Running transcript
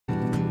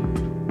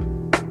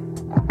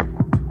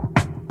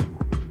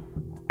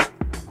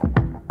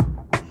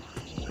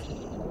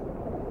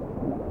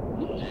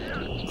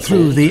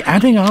Through the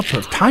adding up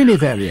of tiny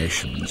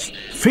variations,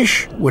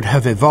 fish would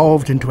have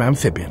evolved into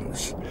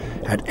amphibians.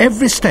 At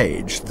every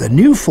stage, the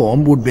new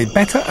form would be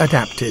better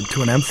adapted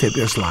to an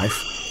amphibious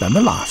life than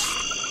the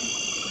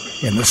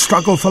last. In the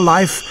struggle for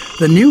life,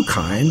 the new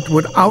kind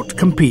would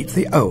outcompete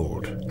the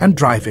old and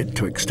drive it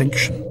to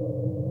extinction.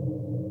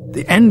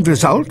 The end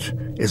result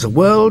is a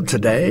world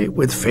today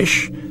with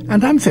fish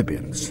and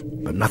amphibians,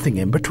 but nothing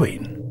in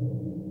between.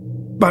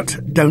 But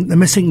don't the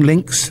missing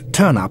links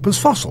turn up as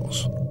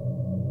fossils?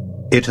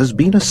 It has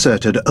been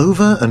asserted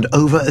over and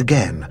over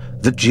again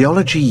that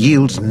geology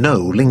yields no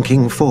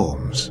linking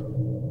forms.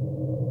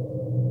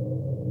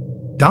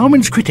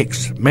 Darwin's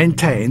critics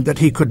maintained that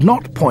he could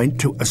not point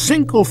to a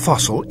single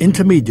fossil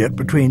intermediate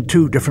between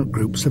two different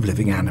groups of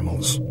living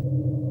animals.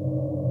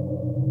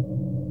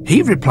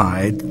 He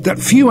replied that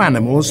few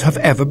animals have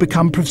ever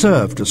become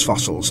preserved as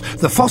fossils.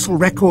 The fossil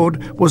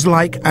record was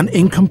like an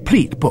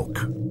incomplete book.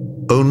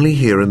 Only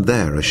here and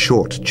there a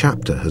short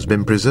chapter has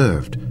been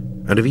preserved,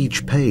 and of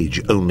each page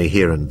only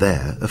here and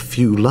there a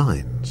few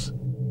lines.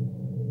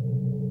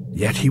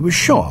 Yet he was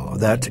sure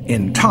that,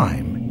 in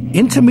time,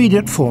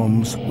 intermediate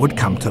forms would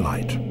come to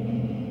light.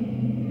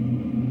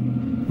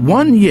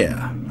 1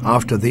 year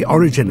after The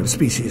Origin of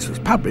Species was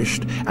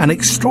published, an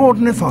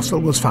extraordinary fossil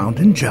was found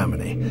in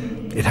Germany.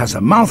 It has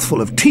a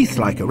mouthful of teeth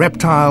like a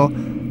reptile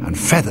and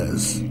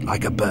feathers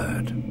like a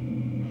bird.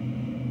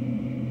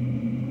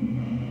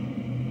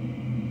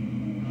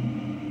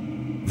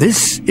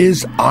 This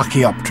is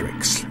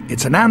Archaeopteryx.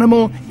 It's an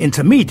animal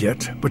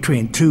intermediate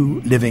between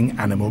two living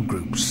animal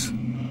groups.